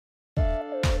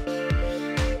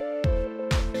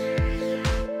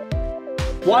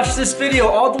Watch this video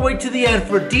all the way to the end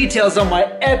for details on my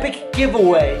epic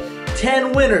giveaway.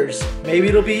 10 winners. Maybe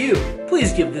it'll be you.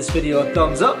 Please give this video a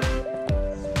thumbs up.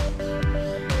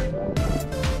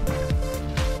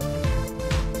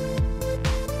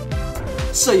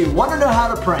 So you want to know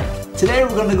how to prank. Today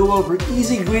we're going to go over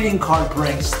easy greeting card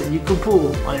pranks that you can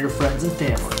pull on your friends and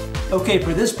family. Okay,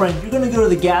 for this prank, you're going to go to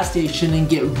the gas station and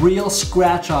get real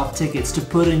scratch-off tickets to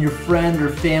put in your friend or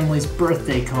family's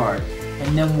birthday card.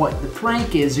 And then what the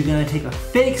prank is, you're going to take a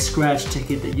fake scratch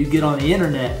ticket that you get on the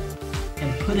internet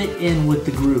and put it in with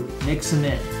the group, mix them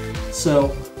in. So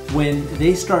when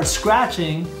they start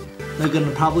scratching, they're going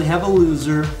to probably have a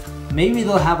loser, maybe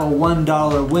they'll have a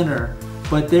 $1 winner,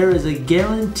 but there is a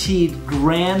guaranteed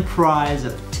grand prize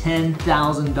of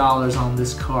 $10,000 on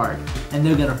this card. And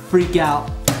they're gonna freak out.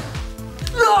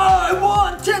 Oh, I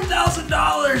won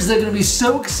 $10,000! They're gonna be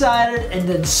so excited and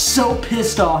then so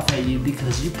pissed off at you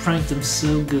because you pranked them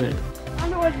so good. I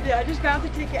don't know what to do. I just found the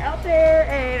ticket out there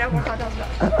and I won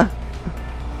 $5,000.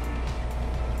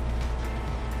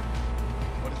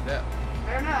 What is that?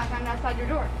 I don't know. I found it outside your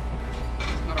door.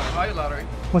 It's not a Ohio lottery.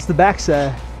 What's the back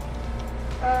say?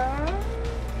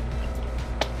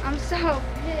 I'm so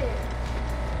pissed.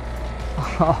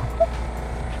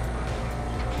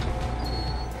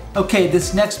 Okay,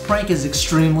 this next prank is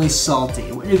extremely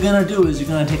salty. What you're gonna do is you're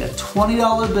gonna take a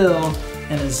 $20 bill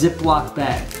and a Ziploc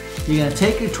bag. You're gonna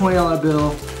take your $20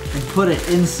 bill and put it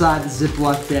inside the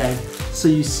Ziploc bag so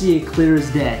you see it clear as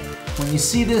day. When you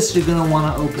see this, you're gonna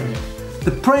wanna open it.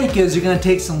 The prank is you're gonna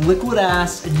take some liquid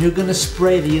ass and you're gonna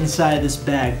spray the inside of this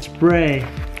bag. Spray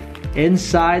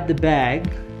inside the bag.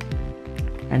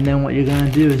 And then what you're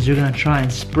gonna do is you're gonna try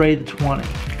and spray the 20.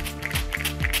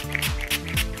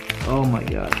 Oh my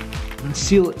God. And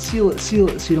seal it so you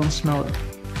don't smell it.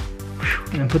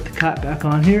 And then put the cap back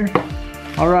on here.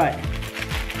 All right.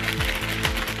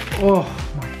 Oh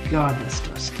my God, that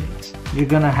stuff stinks. You're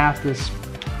gonna have to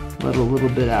let a little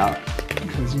bit out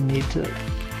because you need to,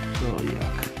 oh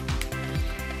yuck.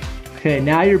 Okay,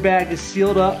 now your bag is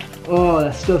sealed up. Oh,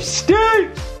 that stuff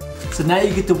stinks! So now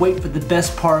you get to wait for the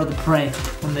best part of the prank.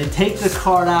 When they take the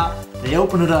card out, they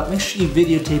open it up, make sure you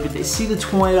videotape it. They see the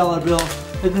 $20 bill,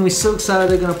 they're gonna be so excited,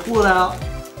 they're gonna pull it out.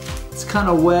 It's kind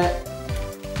of wet.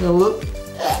 You're gonna look.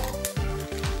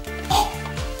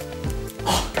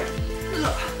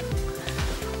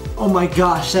 Oh my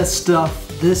gosh, this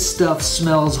stuff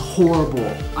smells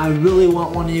horrible. I really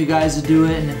want one of you guys to do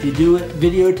it, and if you do it,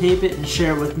 videotape it and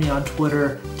share it with me on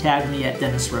Twitter. Tag me at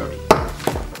Dennis Rohde.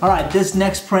 Alright, this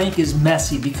next prank is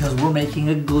messy because we're making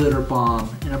a glitter bomb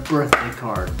in a birthday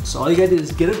card. So all you gotta do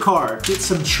is get a card, get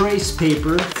some trace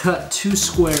paper, cut 2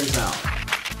 squares out.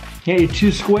 You got your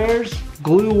 2 squares,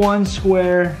 glue 1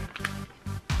 square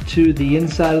to the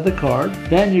inside of the card.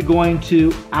 Then you're going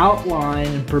to outline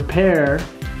and prepare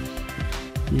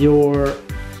your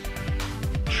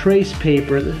trace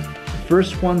paper, the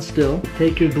first one still.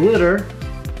 Take your glitter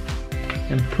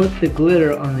and put the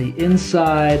glitter on the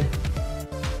inside,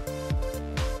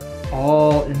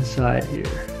 all inside here.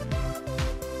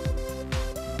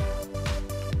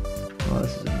 Oh,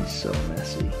 this is gonna be so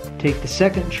messy. Take the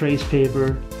second trace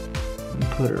paper and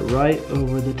put it right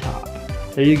over the top.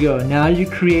 There you go. Now you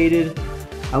created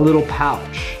a little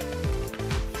pouch.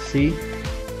 See?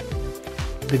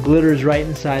 The glitter is right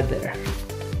inside there.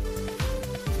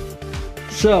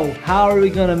 So, how are we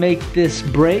gonna make this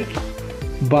break?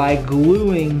 By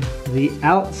gluing the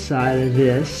outside of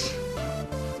this,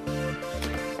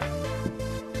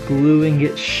 gluing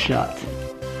it shut.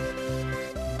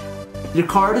 Your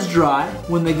card is dry.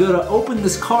 When they go to open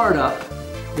this card up,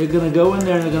 they're gonna go in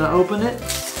there and they're gonna open it.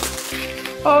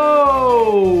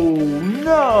 Oh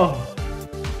no!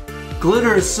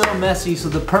 Glitter is so messy, so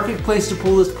the perfect place to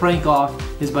pull this prank off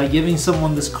is by giving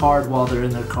someone this card while they're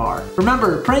in their car.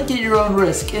 Remember, prank at your own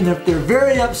risk, and if they're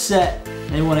very upset and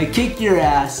they want to kick your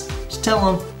ass, just tell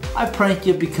them, I prank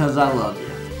you because I love you.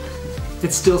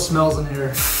 It still smells in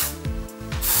here.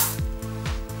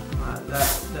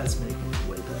 That's making it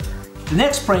way better. The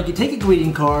next prank, you take a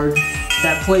greeting card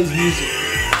that plays music.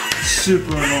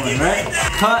 Super annoying, right?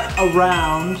 Cut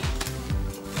around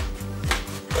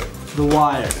the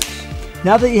wires.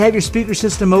 Now that you have your speaker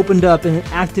system opened up and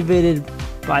activated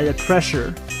by the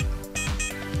pressure,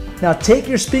 now take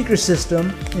your speaker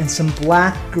system and some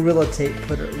black Gorilla Tape,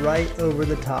 put it right over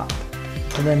the top.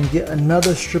 And then get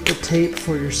another strip of tape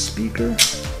for your speaker.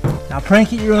 Now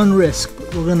prank at your own risk,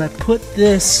 but we're gonna put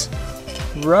this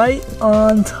right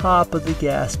on top of the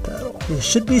gas pedal. It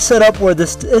should be set up where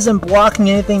this isn't blocking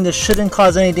anything, this shouldn't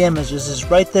cause any damage. This is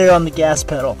right there on the gas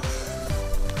pedal.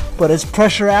 But it's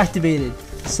pressure activated.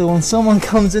 So when someone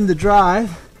comes in to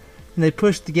drive and they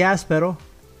push the gas pedal,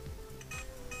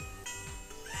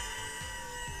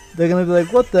 They're gonna be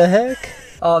like, what the heck?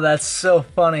 Oh, that's so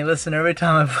funny. Listen, every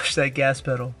time I push that gas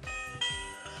pedal.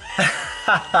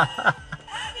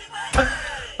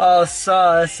 Oh,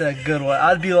 that's a good one.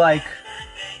 I'd be like,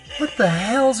 what the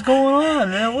hell's going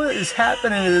on, man? What is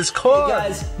happening to this car? Hey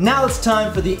guys, now it's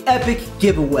time for the epic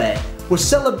giveaway. We're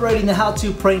celebrating the How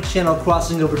To Prank channel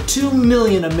crossing over 2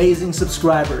 million amazing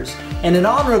subscribers. And in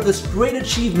honor of this great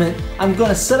achievement, I'm going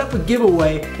to set up a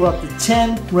giveaway where up to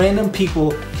 10 random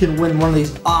people can win one of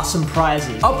these awesome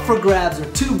prizes. Up for grabs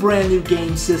are 2 brand new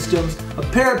game systems, a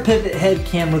pair of pivot head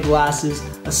camera glasses,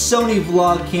 a Sony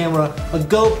vlog camera, a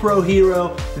GoPro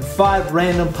Hero, and 5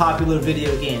 random popular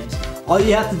video games. All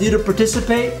you have to do to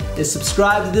participate is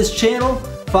subscribe to this channel,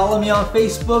 follow me on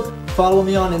Facebook, follow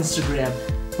me on Instagram.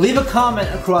 Leave a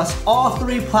comment across all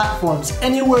 3 platforms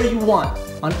anywhere you want,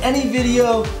 on any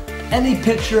video, any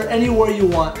picture, anywhere you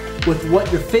want, with what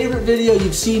your favorite video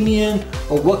you've seen me in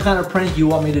or what kind of prank you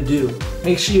want me to do.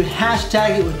 Make sure you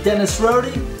hashtag it with Dennis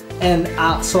Rohde and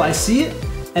so I see it,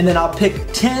 and then I'll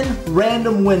pick 10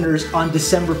 random winners on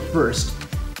December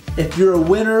 1st. If you're a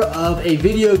winner of a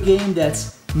video game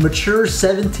that's mature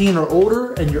 17 or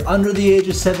older and you're under the age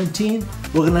of 17,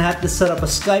 we're gonna have to set up a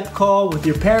Skype call with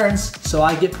your parents so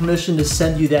I get permission to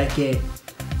send you that game.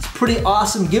 It's a pretty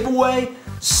awesome giveaway.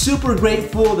 Super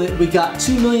grateful that we got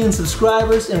 2 million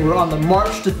subscribers and we're on the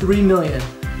march to 3 million.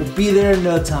 We'll be there in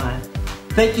no time.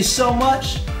 Thank you so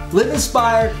much. Live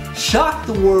inspired, shock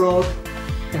the world,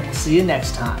 and we'll see you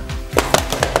next time.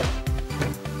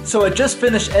 So I just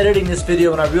finished editing this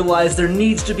video and I realized there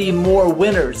needs to be more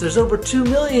winners. There's over 2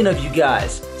 million of you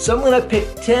guys. So I'm gonna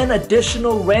pick 10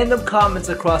 additional random comments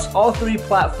across all 3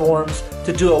 platforms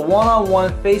to do a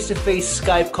one-on-one face-to-face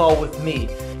Skype call with me.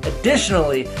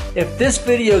 Additionally, if this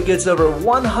video gets over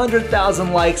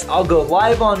 100,000 likes, I'll go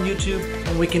live on YouTube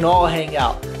and we can all hang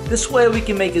out. This way we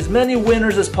can make as many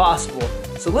winners as possible.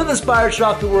 So live inspired,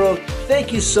 shock the world.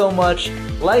 Thank you so much.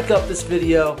 Like up this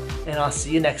video and I'll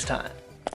see you next time.